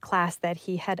decorated class that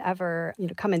he had ever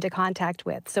come into contact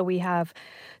with. So we have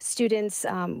students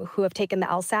who have taken the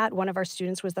LSAT. One of our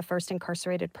students was the first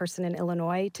incarcerated person in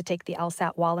Illinois to take the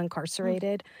LSAT while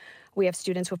incarcerated. We have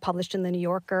students who have published in the New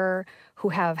Yorker, who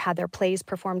have had their plays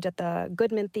performed at the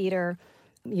Goodman Theater,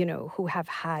 who have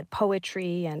had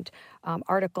poetry and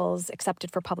articles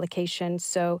accepted for publication.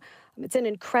 So it's an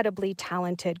incredibly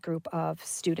talented group of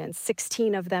students.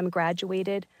 16 of them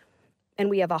graduated, and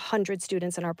we have 100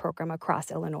 students in our program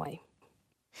across Illinois.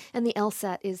 And the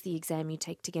LSAT is the exam you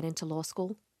take to get into law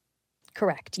school?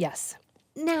 Correct, yes.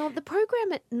 Now, the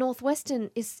program at Northwestern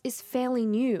is fairly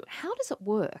new. How does it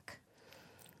work?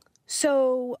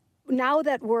 So now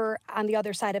that we're on the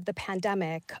other side of the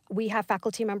pandemic, we have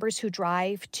faculty members who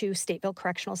drive to Stateville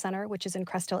Correctional Center, which is in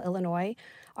Crest Hill, Illinois.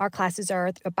 Our classes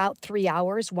are about 3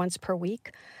 hours once per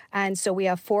week. And so we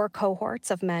have 4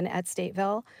 cohorts of men at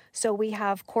Stateville. So we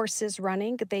have courses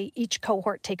running. Each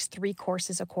cohort takes 3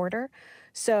 courses a quarter.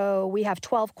 So we have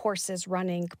 12 courses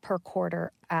running per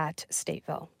quarter at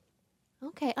Stateville.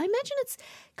 Okay, I imagine it's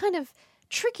kind of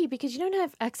tricky because you don't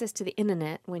have access to the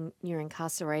internet when you're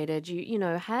incarcerated.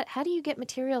 How do you get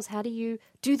materials? How do you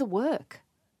do the work?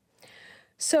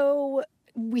 So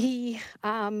we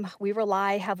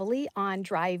rely heavily on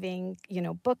driving,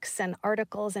 books and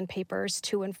articles and papers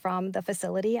to and from the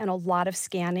facility, and a lot of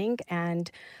scanning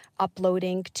and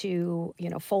uploading to,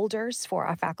 folders for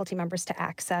our faculty members to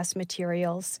access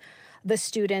materials. The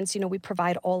students, we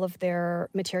provide all of their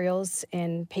materials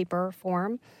in paper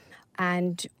form,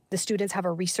 and the students have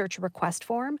a research request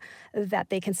form that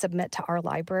they can submit to our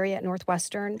library at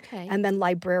Northwestern. Okay. And then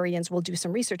librarians will do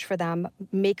some research for them,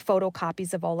 make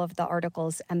photocopies of all of the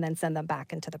articles, and then send them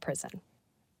back into the prison.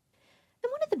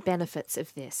 And what are the benefits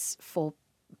of this for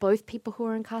both people who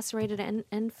are incarcerated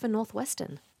and for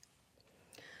Northwestern?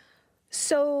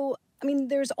 So,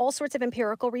 there's all sorts of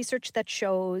empirical research that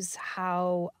shows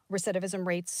how recidivism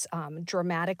rates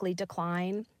dramatically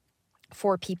decline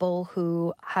for people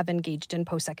who have engaged in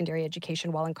post-secondary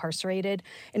education while incarcerated.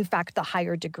 In fact, the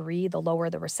higher degree, the lower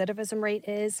the recidivism rate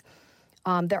is.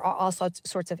 There are also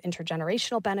sorts of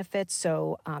intergenerational benefits.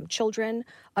 So children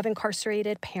of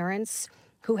incarcerated parents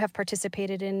who have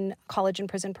participated in college and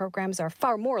prison programs are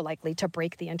far more likely to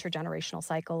break the intergenerational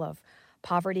cycle of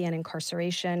poverty and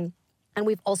incarceration. And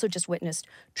we've also just witnessed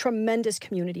tremendous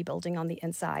community building on the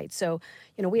inside. So,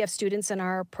 we have students in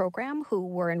our program who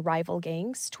were in rival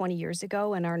gangs 20 years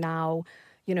ago and are now,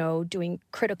 doing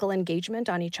critical engagement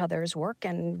on each other's work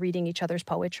and reading each other's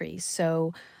poetry.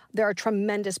 So there are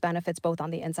tremendous benefits both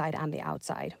on the inside and the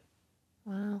outside.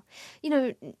 Wow.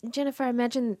 Jennifer, I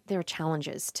imagine there are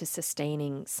challenges to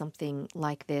sustaining something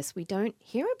like this. We don't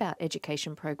hear about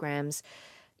education programs,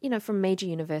 from major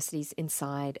universities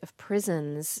inside of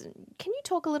prisons. Can you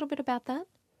talk a little bit about that?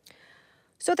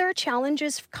 So there are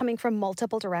challenges coming from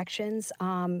multiple directions.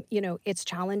 It's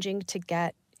challenging to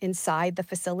get inside the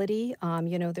facility.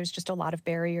 There's just a lot of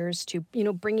barriers to,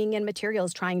 bringing in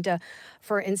materials, trying to,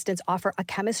 for instance, offer a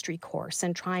chemistry course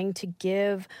and trying to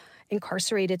give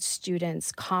incarcerated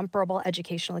students comparable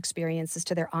educational experiences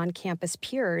to their on-campus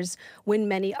peers when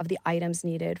many of the items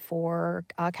needed for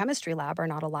a chemistry lab are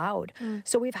not allowed.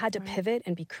 So we've had to pivot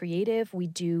and be creative. We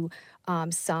do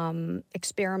some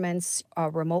experiments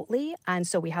remotely, and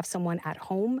so we have someone at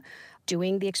home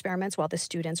doing the experiments while the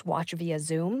students watch via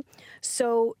Zoom.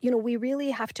 So, we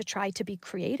really have to try to be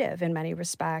creative in many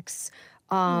respects,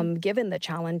 given the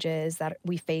challenges that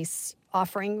we face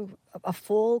offering a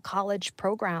full college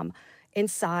program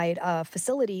inside a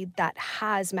facility that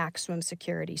has maximum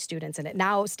security students in it.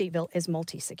 Now, Stateville is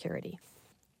multi-security.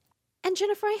 And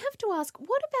Jennifer, I have to ask,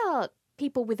 what about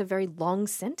people with a very long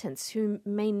sentence who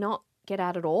may not get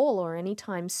out at all or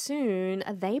anytime soon?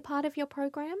 Are they part of your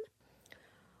program?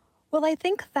 Well, I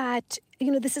think that,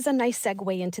 this is a nice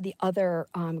segue into the other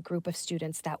group of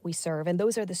students that we serve. And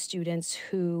those are the students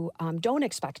who don't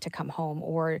expect to come home,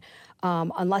 or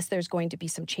unless there's going to be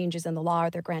some changes in the law or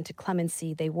they're granted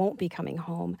clemency, they won't be coming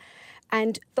home.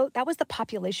 And that was the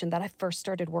population that I first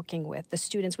started working with, the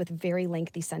students with very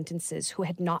lengthy sentences who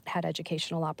had not had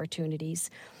educational opportunities.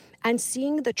 And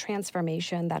seeing the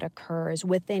transformation that occurs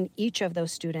within each of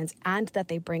those students and that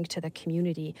they bring to the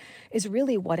community is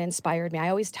really what inspired me. I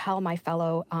always tell my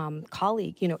fellow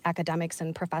colleague, academics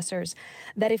and professors,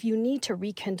 that if you need to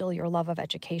rekindle your love of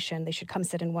education, they should come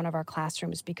sit in one of our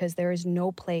classrooms, because there is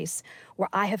no place where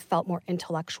I have felt more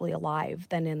intellectually alive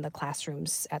than in the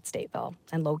classrooms at Stateville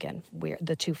and Logan,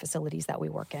 the two facilities that we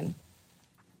work in.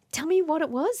 Tell me what it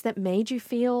was that made you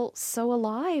feel so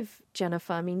alive,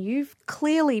 Jennifer. I mean, you've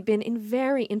clearly been in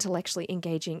very intellectually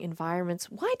engaging environments.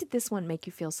 Why did this one make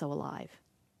you feel so alive?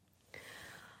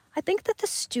 I think that the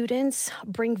students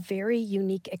bring very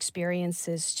unique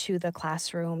experiences to the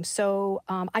classroom. So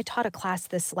I taught a class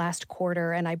this last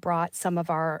quarter, and I brought some of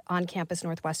our on-campus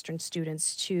Northwestern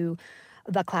students to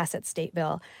the class at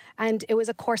Stateville. And it was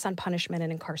a course on punishment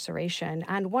and incarceration.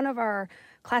 And one of our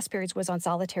class periods was on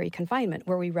solitary confinement,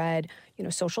 where we read,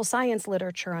 social science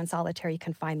literature on solitary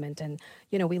confinement. And,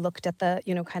 we looked at the,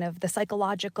 kind of the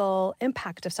psychological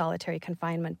impact of solitary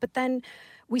confinement. But then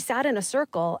we sat in a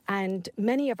circle, and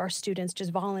many of our students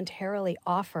just voluntarily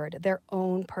offered their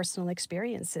own personal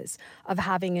experiences of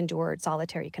having endured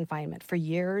solitary confinement for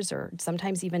years or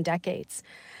sometimes even decades.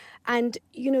 And,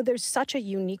 there's such a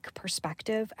unique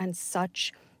perspective and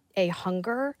such a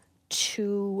hunger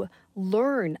to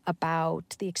learn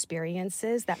about the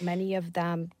experiences that many of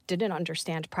them didn't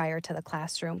understand prior to the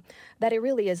classroom, that it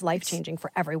really is life-changing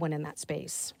for everyone in that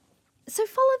space. So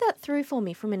follow that through for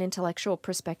me from an intellectual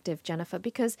perspective, Jennifer,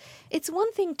 because it's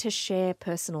one thing to share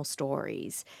personal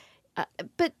stories,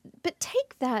 but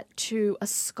take that to a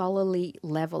scholarly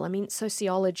level. I mean,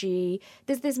 sociology,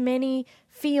 there's many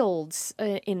fields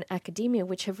in academia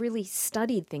which have really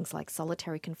studied things like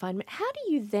solitary confinement. How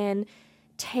do you then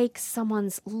take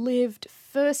someone's lived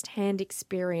first-hand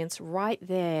experience right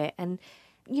there and,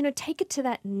 take it to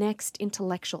that next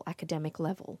intellectual academic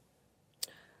level?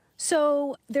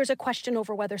 So there's a question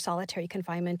over whether solitary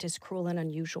confinement is cruel and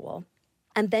unusual.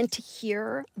 And then to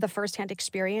hear the firsthand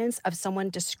experience of someone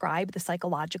describe the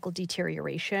psychological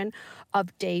deterioration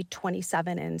of day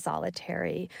 27 in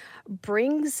solitary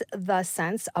brings the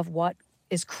sense of what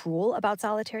is cruel about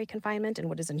solitary confinement and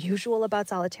what is unusual about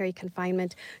solitary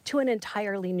confinement to an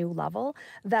entirely new level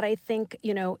that I think,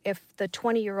 if the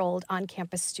 20-year-old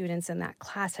on-campus students in that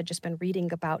class had just been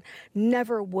reading about,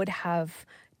 would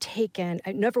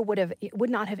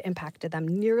not have impacted them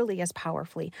nearly as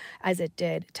powerfully as it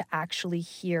did to actually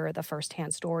hear the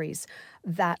firsthand stories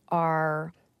that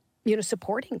are,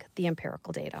 supporting the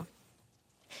empirical data.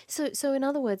 So in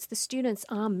other words, the students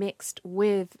are mixed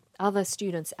with other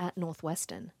students at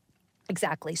Northwestern.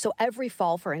 Exactly. So every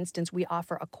fall, for instance, we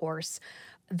offer a course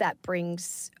that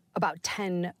brings about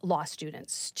 10 law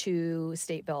students to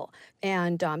Stateville.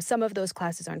 And some of those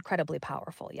classes are incredibly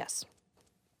powerful, yes.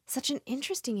 Such an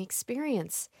interesting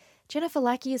experience. Jennifer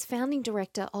Lackey is founding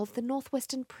director of the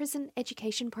Northwestern Prison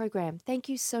Education Program. Thank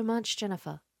you so much,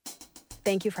 Jennifer.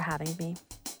 Thank you for having me.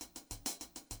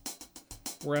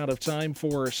 We're out of time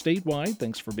for Statewide.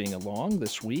 Thanks for being along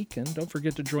this week. And don't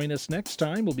forget to join us next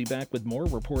time. We'll be back with more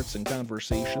reports and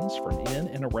conversations from in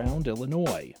and around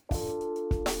Illinois.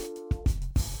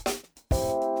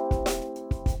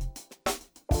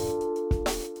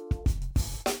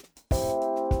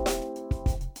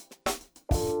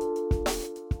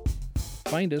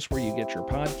 Find us where you get your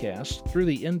podcasts through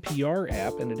the NPR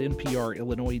app and at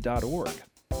nprillinois.org.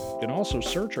 You can also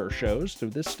search our shows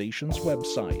through this station's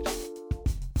website.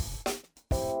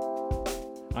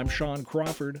 I'm Sean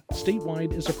Crawford.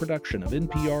 Statewide is a production of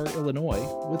NPR Illinois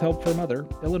with help from other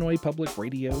Illinois public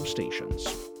radio stations.